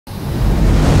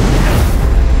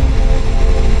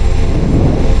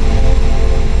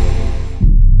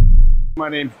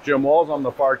name's Jim Walls. I'm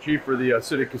the fire chief for the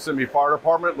City of Kissimmee Fire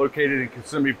Department located in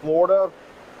Kissimmee, Florida.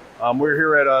 We're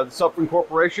here at the Sutphen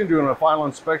Corporation doing a final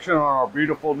inspection on our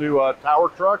beautiful new tower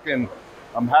truck, and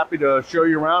I'm happy to show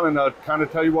you around and kind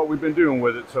of tell you what we've been doing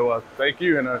with it. So thank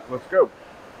you, and let's go.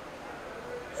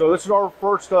 So this is our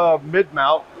first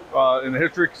mid-mount in the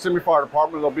history of Kissimmee Fire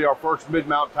Department. It'll be our first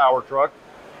mid-mount tower truck.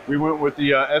 We went with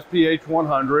the SPH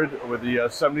 100 with the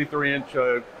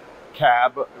 73-inch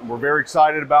cab. We're very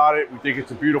excited about it. We think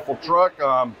it's a beautiful truck.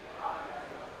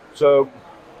 So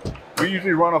we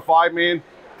usually run a 5-man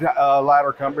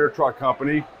ladder company or truck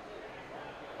company.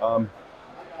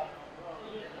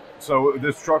 So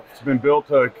this truck's been built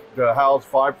to house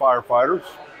 5 firefighters.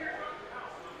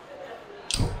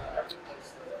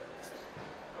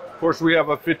 Of course, we have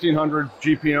a 1500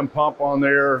 GPM pump on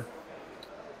there.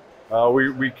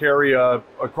 We carry a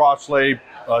cross lay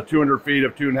 200 feet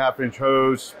of 2.5-inch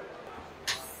hose.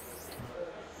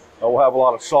 We'll have a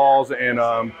lot of saws and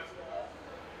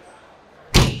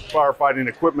firefighting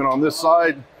equipment on this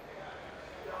side.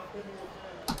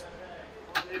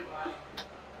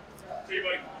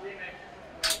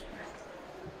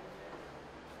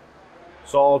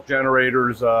 Saws,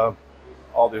 generators, all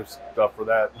this stuff for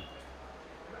that.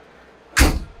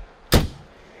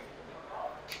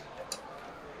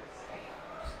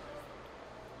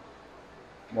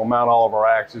 We'll mount all of our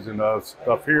axes and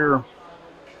stuff here.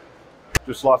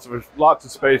 Just lots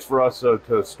of space for us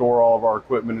to store all of our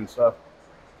equipment and stuff.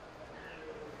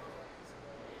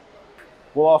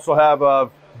 We'll also have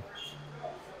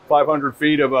 500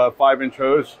 feet of a 5-inch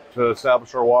hose to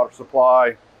establish our water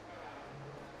supply.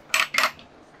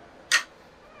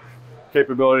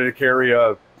 Capability to carry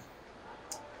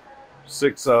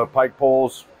 6 pike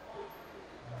poles.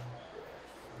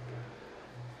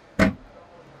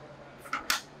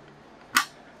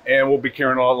 And we'll be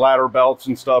carrying a lot of ladder belts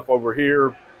and stuff over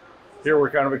here. Here we're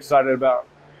kind of excited about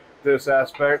this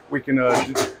aspect. We can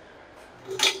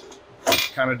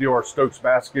kind of do our Stokes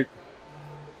basket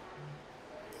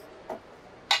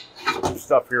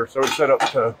stuff here. So it's set up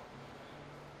to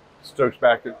Stokes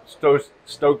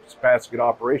basket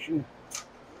operation.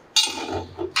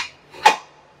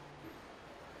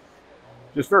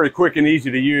 Just very quick and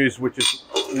easy to use, which is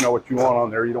what you want on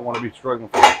there. You don't want to be struggling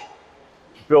for it.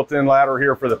 Built-in ladder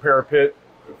here for the parapet.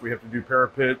 If we have to do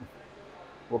parapet,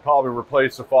 we'll probably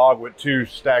replace the fog with 2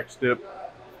 stacked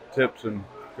tips and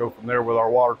go from there with our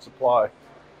water supply.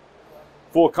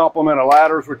 Full complement of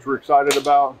ladders, which we're excited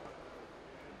about.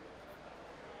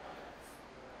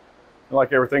 And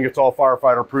like everything, it's all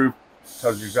firefighter proof.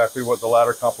 Tells you exactly what the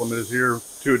ladder complement is here.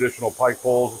 2 additional pike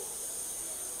poles.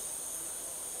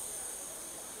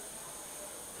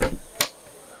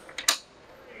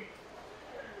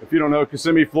 If you don't know,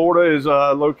 Kissimmee, Florida is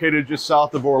located just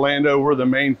south of Orlando. We're the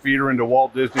main feeder into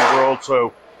Walt Disney World.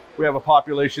 So we have a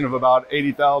population of about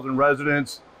 80,000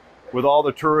 residents. With all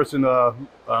the tourists and the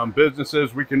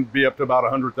businesses, we can be up to about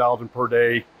 100,000 per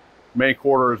day. Main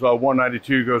quarter is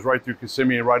 192, goes right through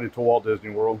Kissimmee and right into Walt Disney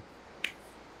World.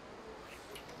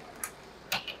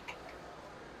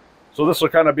 So this will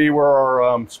kind of be where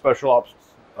our special ops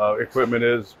equipment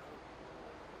is.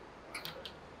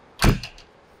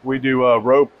 We do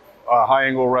rope, high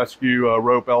angle rescue,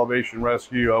 rope elevation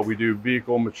rescue. We do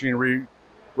vehicle machinery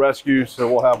rescue. So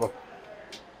we'll have a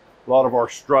lot of our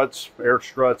struts, air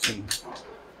struts and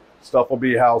stuff will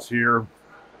be housed here.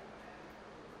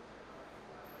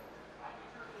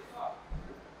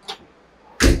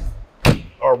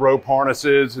 Our rope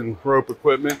harnesses and rope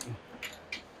equipment.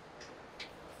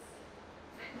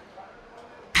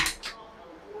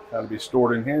 That'll be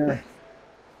stored in here.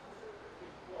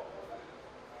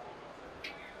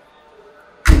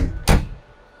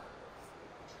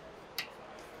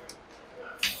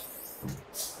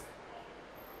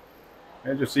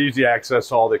 And just easy access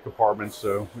to all the compartments,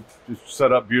 so it's just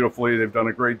set up beautifully. They've done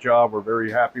a great job. We're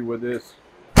very happy with this.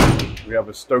 We have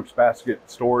a Stokes basket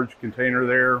storage container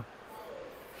there.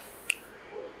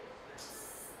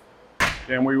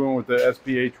 And we went with the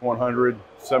SPH 100,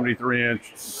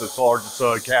 73-inch. It's the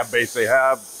largest cab base they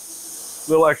have.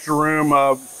 Little extra room.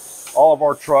 All of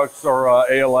our trucks are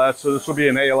ALS, so this will be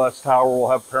an ALS tower. We'll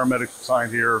have paramedics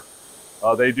assigned here.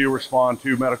 They do respond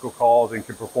to medical calls and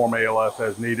can perform ALS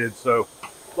as needed. So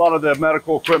a lot of the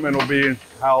medical equipment will be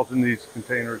housed in these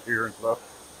containers here and stuff.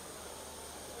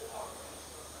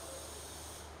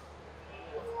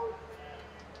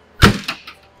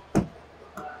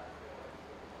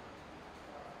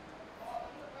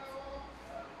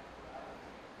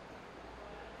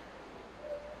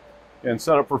 And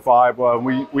set up for 5.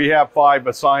 We have 5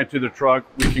 assigned to the truck.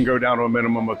 We can go down to a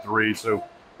minimum of 3. So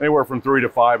anywhere from 3 to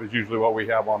 5 is usually what we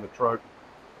have on the truck.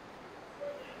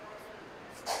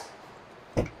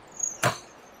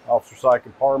 Officer side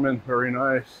compartment, very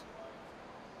nice.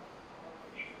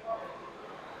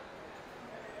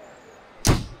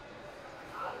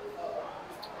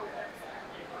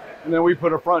 And then we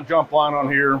put a front jump line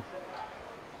on here,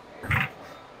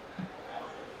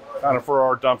 kind of for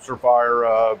our dumpster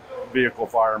fire, vehicle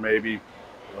fire maybe.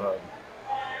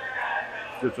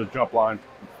 Just a jump line.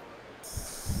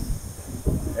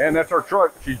 And that's our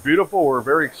truck. She's beautiful. We're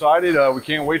very excited. We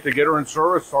can't wait to get her in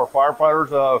service. Our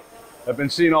firefighters have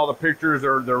been seeing all the pictures.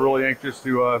 They're really anxious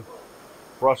to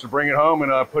for us to bring it home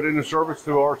and put it into service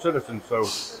to our citizens. So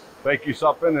thank you,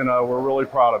 Sutphen, and we're really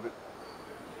proud of it.